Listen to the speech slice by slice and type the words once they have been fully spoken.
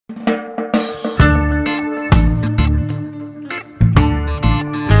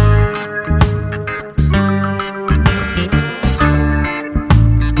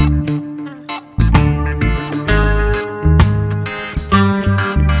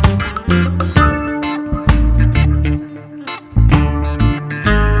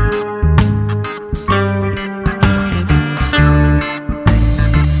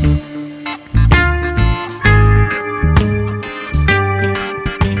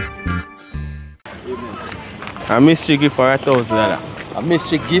A mystery gift for $1,000. A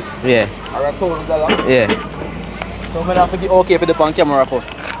mystery gift? Yeah. Or $1,000? Yeah. So I have to be okay for the on camera first.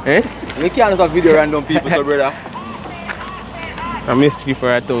 Eh? We can't just video random people, so brother. A mystery gift for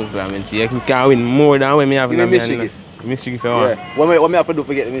 $1,000. You can win more than when me have in a mystery gift. Mystery gift for one. Yeah. What me have to do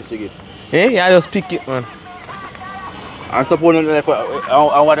to get the mystery gift? Eh? Yeah, just pick it, man. And suppose what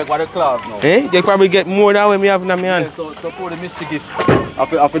the class now? Eh? You probably get more than when me have in my hand. Yeah, so suppose the mystery gift. I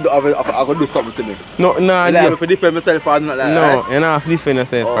could do something to me. No, no, you like to defend myself or not like that? No, you don't have to defend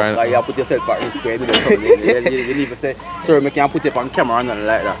yourself for that. You have to put yourself at risk. You need to say, sir, I can't put it on camera or nothing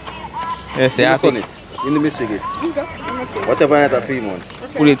like that. Yes, you have it. In the mystery gift. Whatever I have to man.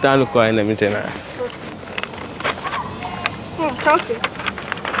 Put it and look in the channel. Chocolate.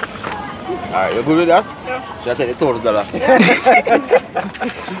 Alright, you good with that? Yeah. Should I take the $2,000?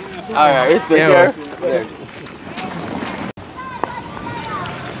 Alright, respect here. Yeah.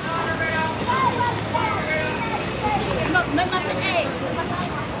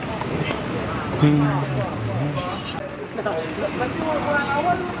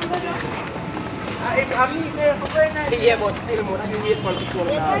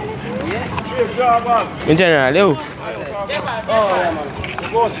 In general,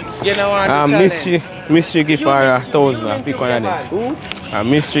 mystery gift for $1,000. Pick one of them. A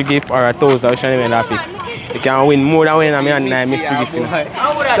mystery gift or $1,000. Which one you want to pick? You can win more than when I'm in mystery gift. So for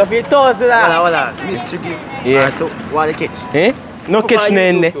 $1,000, mystery gift. Yeah. What the catch? Eh? No catch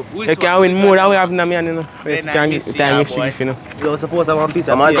in there. You can win more than we have in my hand, you know. So you can get the time mystery gift, you know. You suppose I want piece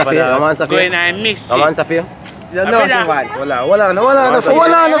of paper. I'm answer for you. I'm answer for you. No, hold on.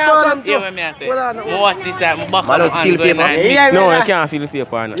 What is that? No, you can't feel the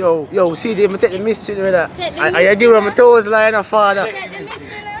paper. No. Yo, see, they take the mystery with that. I give them $1,000, father.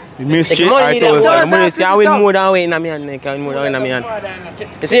 The mystery or $1,000. You can win more than we in my hand. You can win more than in my hand.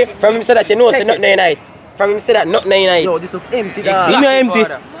 You see, from him said that you know, say not 99. From him said that not 99. Yo, this look empty. It's not empty.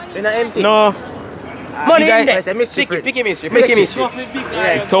 It's not empty. No. Money in there. Pick a mystery. $1,000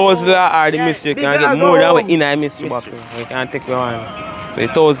 or the mystery, you can get more than we in a mystery box. You can't take one. So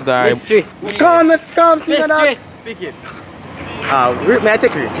 $1,000. Mystery. Come, see that. Pick it. May I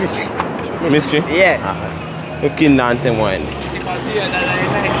take this? Mystery? Yeah. You can't dance them one.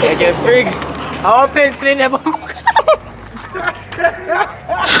 You get frig. I want pencil in there.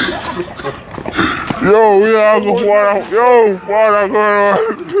 Yo, we are going on.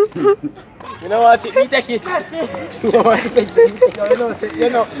 You know what? Me take it. You know what? You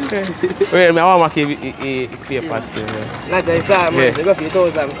know. Wait, I want to make a clear pass. Not that time, man. You go for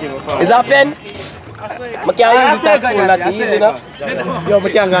 $1,000. Is that pen? I can't use it as spoon that easy, you know? Yo, I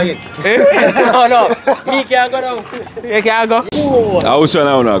can't go again. No. Me can't go down. You can't go? How soon I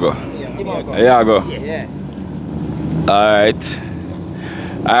wanna go? Yeah, I go. Yeah. Alright.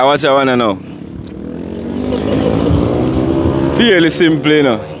 Alright, what I wanna know? Fairly simple, you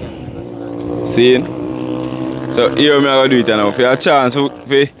know. See? So here I'm gonna do it now. For a chance to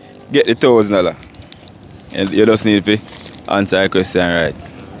get the $1,000. And you just need to answer the question right.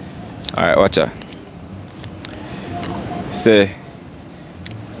 Alright, watch out. Say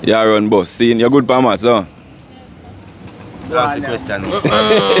you run bus. See, you're good for maths, huh? Ask the question.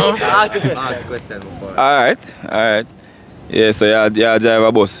 Ask the question before. Alright. Yeah, so you drive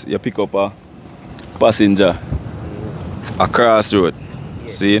a bus, you pick up a passenger across road. Yeah.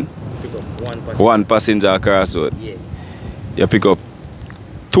 See? One passenger across road. Yeah. You pick up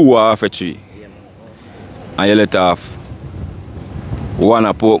 2 off a tree. Yeah, and you let off 1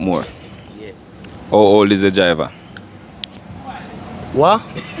 at Portmore. Yeah. How old is the driver? What?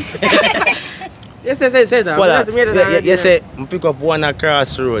 Yes, say that. Well, you say pick up 1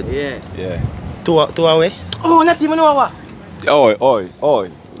 across road. Yeah. 2 away? Oh, not even know what. Oi.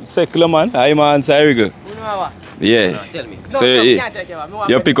 Secular man, I'm answer every girl. You know what? Yeah. No, tell me. So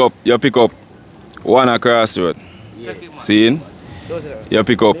you pick up 1 across road. Yeah. Seeing? You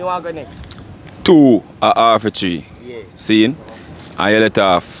pick up Me want go next. 2 at half a tree. Yeah. Seeing? And you let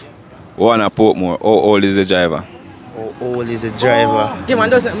off 1 at Portmore. How old is the driver? How old is the driver? Come on,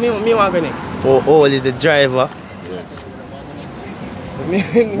 me want go next. How old is the driver? Me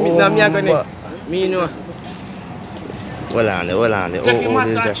want go next. Me know. Hold on. How old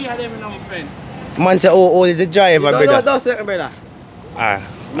is the driver? Man say how old is the driver, brother? Don't say brother.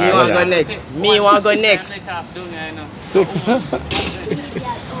 Me want go next.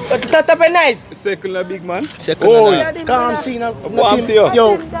 That up nice. Secular big man. Second. Calm see now.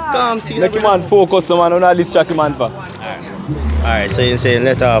 Yo, calm see now. Make him man focus, man. Don't distract him, man. Alright, so you're saying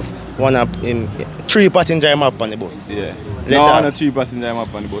let off 3 passenger map on the bus. Yeah. No, 3 passenger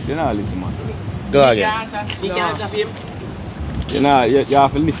map on the bus. You know, listen, man. Go again. You can't answer him. You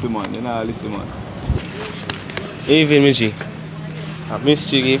have to listen, man. Even me G. A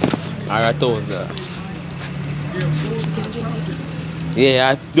mystery gift or a $1,000. Yeah,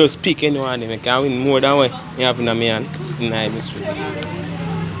 I just pick anyone of them. I can win more than what you have in my hand in my mystery gift.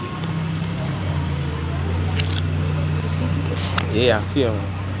 Yeah, I feel man.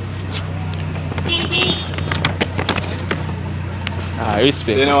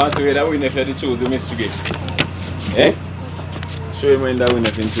 Respect. You know what's the way that winner if you choose the mystery gift? Eh? Show him when that winner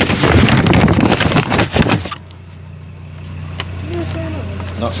if you choose.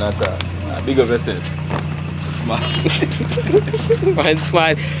 Not at all. Big of yourself. Smart. One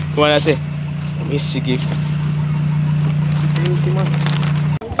smart. Come on, I say. Mystery gift.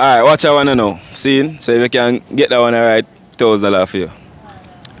 Alright, watch I wanna know. See? So if you can get that one alright, $1,000 for you.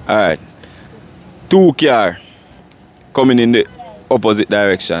 Alright. 2 cars coming in the opposite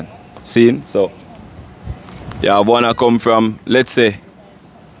direction. See? So you have one to come from, let's say,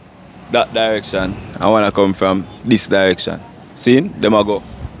 that direction, and one to come from this direction. See? Them a go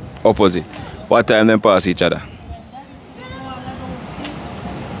opposite. What time them pass each other?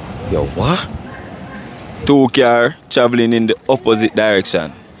 Yo, what? 2 cars traveling in the opposite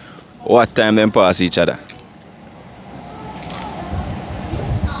direction. What time them pass each other?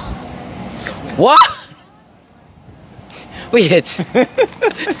 What? Wait.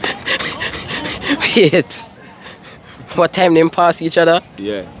 Wait. What time them pass each other?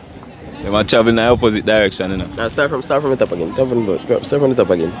 Yeah. They are traveling in the opposite direction, you know. Now start from the top again. Start from the top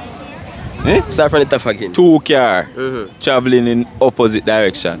again. Eh? Start from the top again. 2 cars traveling in opposite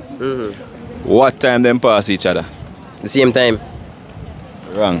direction. What time them pass each other? The same time.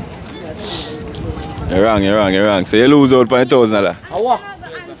 Wrong. You're wrong. So you lose out on $1,000. What?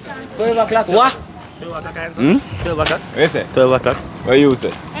 12 o'clock. What? 12 o'clock. 12 o'clock? What you say? 12 o'clock. What you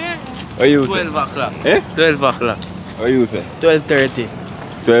say? What you say? 12 o'clock. Eh? 12 o'clock. What you say? 12:30.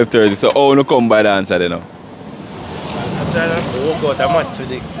 12:30. So how you come by the answer then now? I'm trying to work out the maths with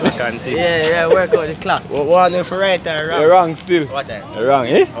the clock and thing. Yeah, work out the clock. What if right or wrong? You're wrong still. What time? You're wrong,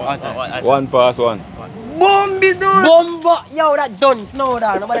 eh? What? 1 past 1. Bombi done. Bomba. Yo, that done. Slow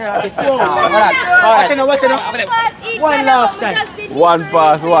down. Nobody know it. Alright. What's it? One last time. 1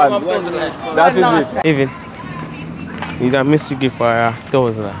 past 1. That is it. Even. Need a mystery gift for a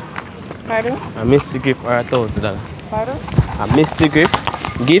 $1,000. Pardon? A mystery gift or a $1,000. Pardon? A mystery gift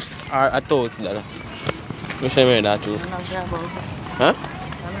or a $1,000. Which one will that choose? None of the above. Huh?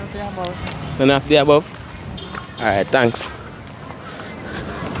 None of the above. None of the above? Alright, thanks.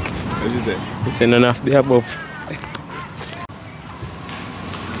 What you say? You say none of the above.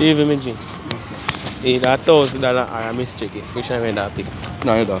 Even me, G. Either a $1,000 or a mystery gift. Which one will that pick?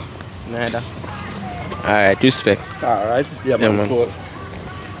 Neither. Neither. Alright, respect. Alright. Yeah, Yeah, man. Cool.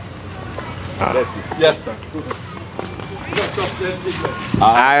 Yes, sir.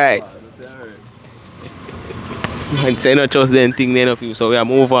 Alright. Man, say not trust them thing then up you, so we are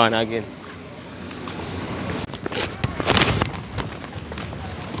move on again.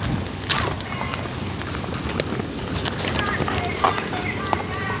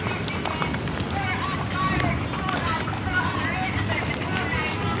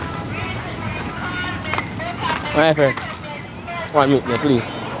 My friend, 1 minute,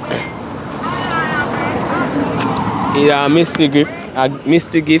 please. Either a mystery gift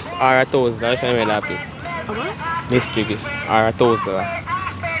or a $1,000. Which one will that pick? A what? Mystery gift or a $1,000.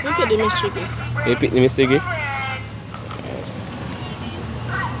 We pick the mystery gift. You pick the mystery gift?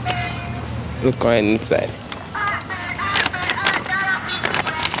 Look on inside.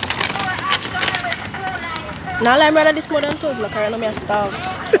 Now I'm rather this more than 12 o'clock. I know me a starve.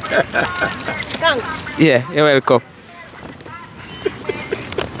 Thanks. Yeah, you're welcome.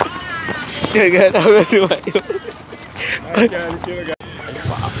 You got that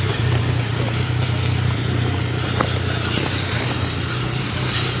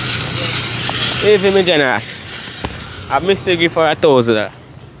Even me general. A mystery gift for a $1,000.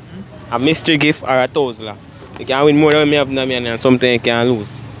 A mystery gift or a $1,000. You can win more than me have in my hand and something you can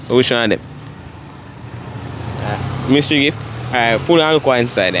lose. So which one of them? Mystery gift. Alright, pull and look what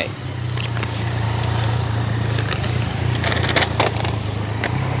inside there.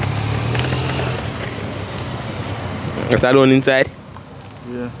 Is that one inside?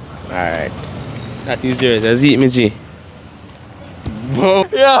 Yeah. Alright. That is yours. That's it, me G.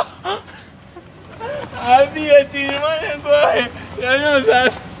 Yeah. I'll be a team man, boy. You know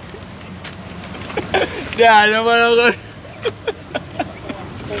that. Yeah, no man, go.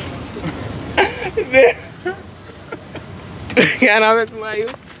 Can I have it for you?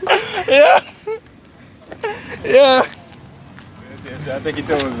 Yeah. Yeah. Should take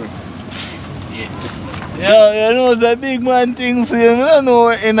 $1,000? Yeah, you know the big man thing, so you don't know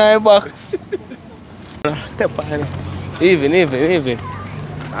in our box. Even.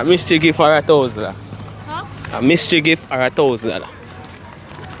 A mystery gift for $1,000. Huh? A mystery gift for $1,000.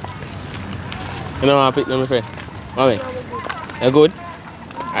 You know what I pick my friend? Mommy, you good?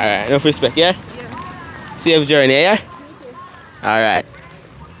 Alright, enough respect, yeah? Yeah. Safe journey, yeah? Alright.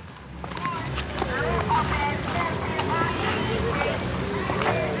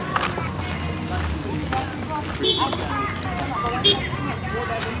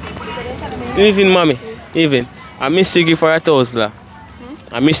 Even mommy, even. A mystery gift for $1,000.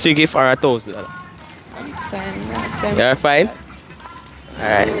 A mystery gift for $1,000. I'm fine. You're fine?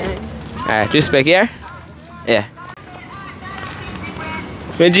 Alright. Alright, respect, yeah? Yeah.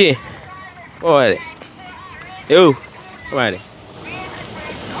 Benji, what are they? Yo, come on.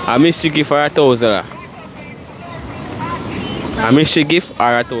 A mystery gift for $1,000. A mystery gift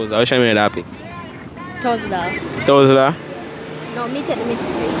or $1,000? How should I make that pick? $1,000. $1,000? No, me take the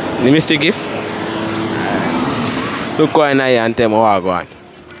mystery gift. The mystery gift? Look what I and tell me what I go on.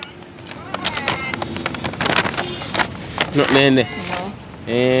 Nothing in there? No.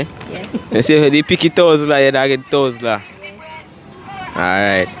 Eh? Yeah. They say if they pick it $1,000, you don't get $1,000. Yeah.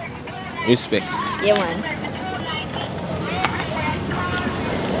 Alright. Respect. Yeah, man.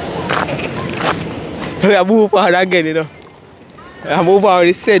 I move on again, you know. I move on with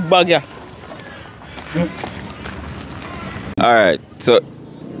the said bag, yeah. Alright, so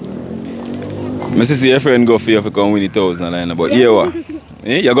I see your friend go for you if you come win the $1,000, but here what?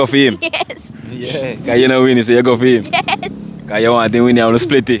 Eh? You go for him? Yes. Yeah. Because you know win, so you go for him? Yes. Because you want to win, you want to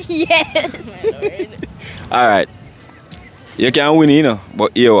split it? Yes. Alright. You can win, you know,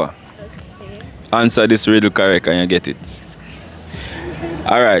 but here what? Okay. Answer this riddle correct and you get it.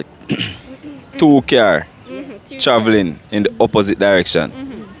 Alright. Two cars traveling in the opposite direction.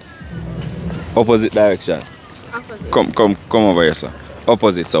 Opposite direction. Opposite. Come over here, sir.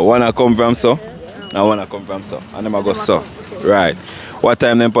 Opposite. So one I come from so, and one I come from so. And them I go so. Right. What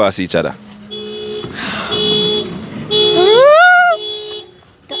time them pass each other?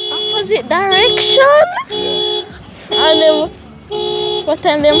 The opposite direction? Yeah. And then, what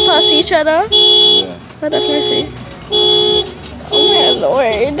time them pass each other? Yeah. Let me see. Oh my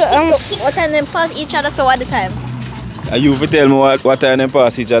lord. So, what time them pass each other, so what the time? And you tell me what time them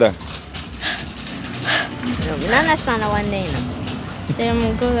pass each other? No, I don't understand one day.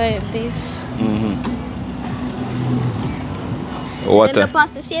 Them go like this. So What them time? they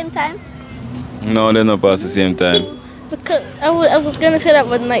pass the same time? No, they don't pass the same time. Because I was gonna say that,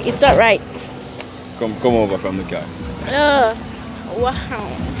 but like, it's not right. Come over from the car. Wow.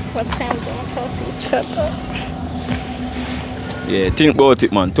 What time do they pass each other? Yeah, think about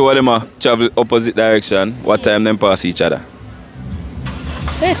it, man. Two of them are travel opposite direction. What time them pass each other?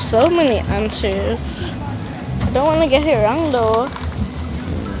 There's so many answers. I don't want to get it wrong though.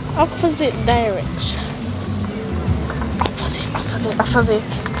 Opposite direction. Opposite.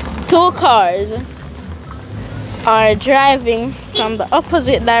 Two cars are driving from the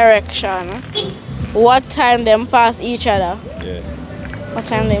opposite direction. What time them pass each other? Yeah. What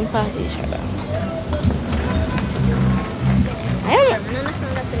time them pass each other?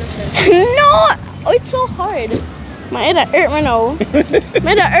 No! Oh, it's so hard. My head hurt me now.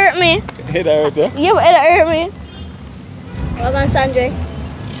 My head hurt me. Head hurt, yeah? Yeah, my head hurt me. Well done, Sandra.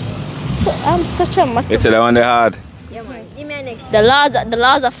 So, I'm such a They said I want the hard. Yeah, man. Give me a next one. The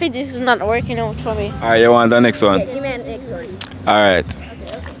laws of physics is not working out for me. Alright, you want the next one? Yeah, give me a next one. Alright.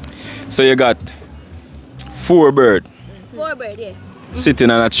 So you got 4 birds 4 birds, yeah. sitting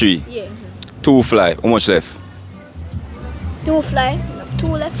on a tree. Yeah. 2 fly. How much left? 2 fly. 2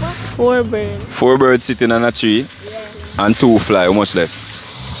 left, what? 4 birds. 4 birds sitting on a tree and 2 fly. How much left?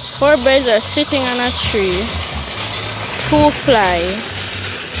 4 birds are sitting on a tree. 2 fly.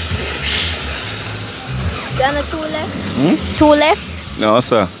 Is there 2 left? 2 left? No,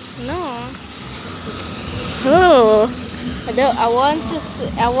 sir. No. Oh. I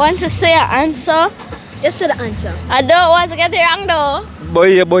want to say an answer. Just say the answer. I don't want to get it wrong though.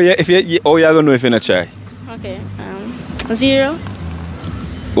 Boy, if you, how you gonna know if you not try? Okay. 0.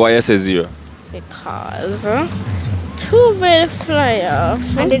 Why you say 0? Because 2 birds fly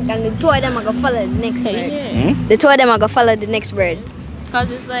off. And the 2 of them are gonna follow the next bird. Yeah. The 2 of them are gonna follow the next bird.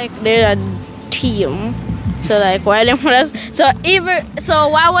 Because it's like they're a team. So like why them would have, so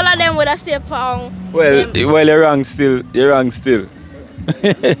why all of them would have stayed for Well, you're wrong still. You're wrong still.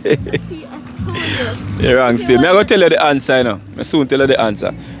 You're wrong still. I'm going to tell you the answer, you know. I soon tell you the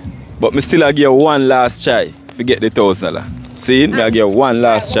answer. But I still give you one last try to get the $1,000. See? I give you one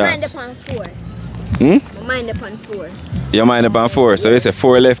last chance. Mind upon 4. Hmm? Mind upon 4. You mind upon 4. So you say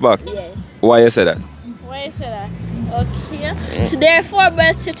 4 left back? Yes. Why you say that? Why you say that? Okay. So there are 4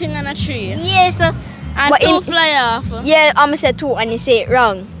 birds sitting on a tree. Yes. And But two in- fly off. Yeah, I'm say 2 and you say it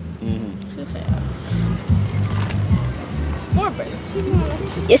wrong. Two fly off. 4 birds.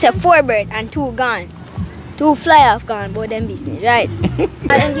 You say 4 bird and 2 gone. 2 fly off gone, but them business, right?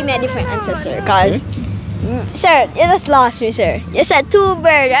 I don't give me a different answer, sir, cause sir, you just lost me, sir. You said 2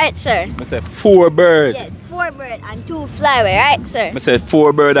 bird, right, sir? I said 4 bird. Yes, 4 bird and 2 fly away, right, sir? I said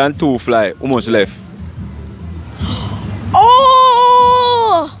 4 bird and 2 fly. How much left?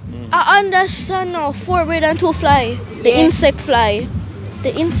 Oh! I understand now. 4 bird and 2 fly. The Yeah. insect fly.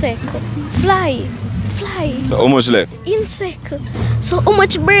 The insect fly. Fly. So how much left? Insect. So how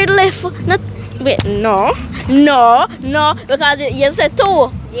much bird left? Not wait, no. No, no. Because you said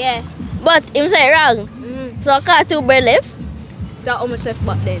 2. Yeah. But him say wrong. So I got 2 bird left. So how much left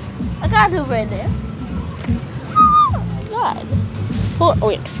back then? I got 2 bird left. God.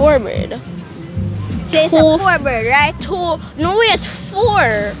 4 bird. Say it's a 4 bird, right? 2. No wait,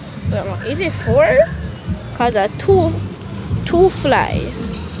 4. Is it 4? Cause a 2 fly.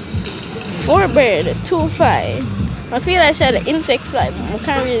 4 bird, 2 fly. I feel like I said the insect fly, but I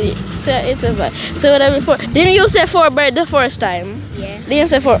can't really say it's a fly. So what I mean 4. Didn't you say 4 bird the first time? Yeah. Didn't you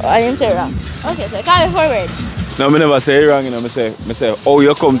say 4? I didn't say wrong. Okay, so it can't be 4 bird. No, I never say it wrong, you know. I say, how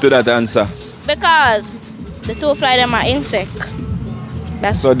you come to that answer? Because the 2 fly them are insect.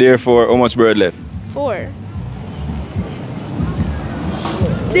 That's So therefore, how much bird left? 4.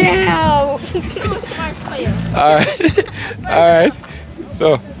 Damn! Alright. Alright.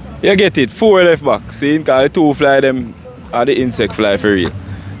 So, you get it. 4 left back. See, because the 2 fly them are the insect fly for real.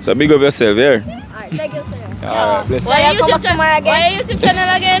 So big up yourself here. Alright, thank you, sir. Alright, bless you. Why I'll your come YouTube back tomorrow again. Why your YouTube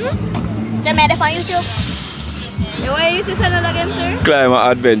channel again? So made it on YouTube. Yeah, why your YouTube channel again, sir? Climb an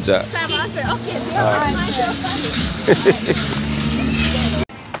adventure. Time after. Okay.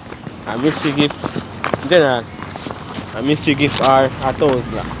 A mystery gift, general. A mystery gift are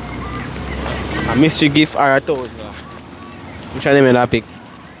 $1,000. A mystery gift are $1,000. Which one am I pick?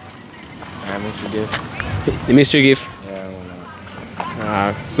 A mystery gift. The mystery gift?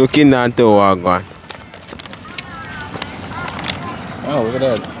 Yeah. Looking down to walk on. Oh, look at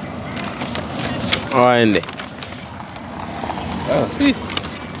that. Oh, in there. Oh, sweet.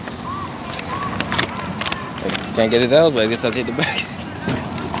 I can't get it out, but I guess I'll take the back.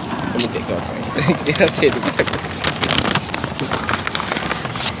 Let me take it off. Right? Yeah, I'll take the back.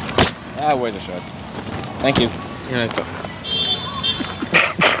 Ah, where's the shot? Thank you. Here I go.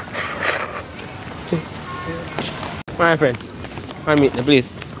 My friend, I meet the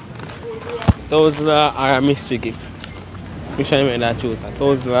place. $1,000 are a mystery gift. Which one am I choose?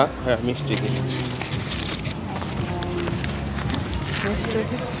 $1,000 or a mystery gift? Mystery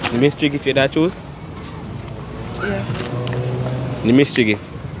gift? The mystery gift you that choose? Yeah. The mystery gift.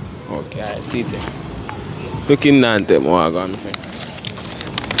 Okay, alright, see it there. Looking down to more go on, my friend.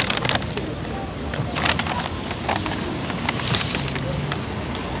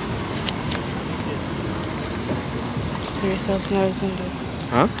 $3,000 in there.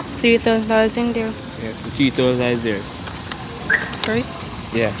 Huh? $3,000 in there. Yes, 3,000 is yours. Right?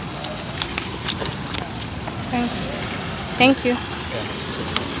 Yeah. Thanks. Thank you.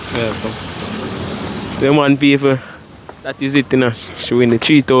 Welcome. Them one people, that is it, you know. She win the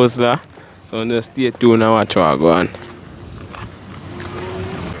 3,000. So just stay tuned and watch what go on.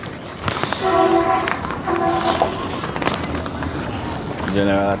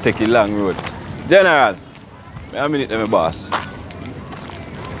 General, take it long road. General, a minute, my boss.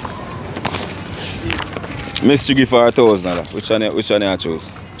 Mystery gift for $1,000. Which one you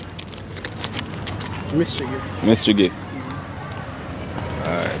choose? Mystery gift. Mystery gift.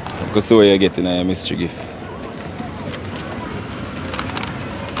 Alright. Go see what you're getting a mystery gift.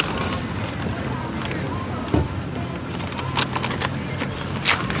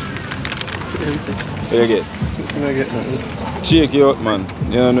 What you get? I get nothing. Check you out, man.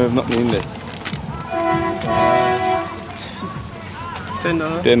 You don't know if nothing in there.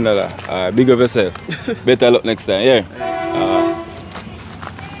 $10. $10. Alright, big up yourself. Better luck next time, yeah?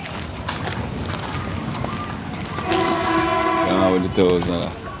 With the $1,000.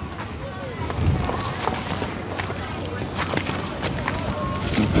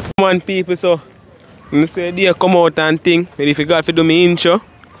 Man, people, so you say they come out and think, but if you got to do me intro,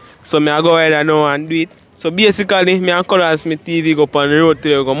 so I go ahead and now and do it. So basically, me and Colors, my TV go up on the road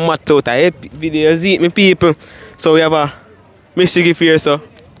today, go match out a epic video, see it, me people. So we have a mystery gift here, so,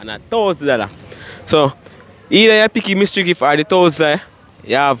 and $1,000. So either you pick a mystery gift or the $1,000,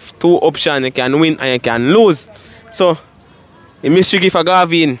 you have 2 options, you can win and you can lose. So The mystery gift I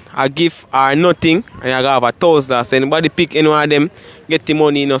got in a gift or nothing, and I got have $1,000. So anybody pick any one of them, get the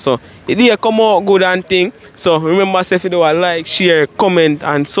money, you know. So it did come out good and thing. So remember, if you do a like, share, comment,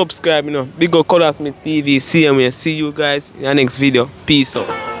 and subscribe, you know. Big up Color Smith TV. See you guys in the next video. Peace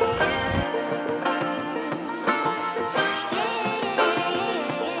out.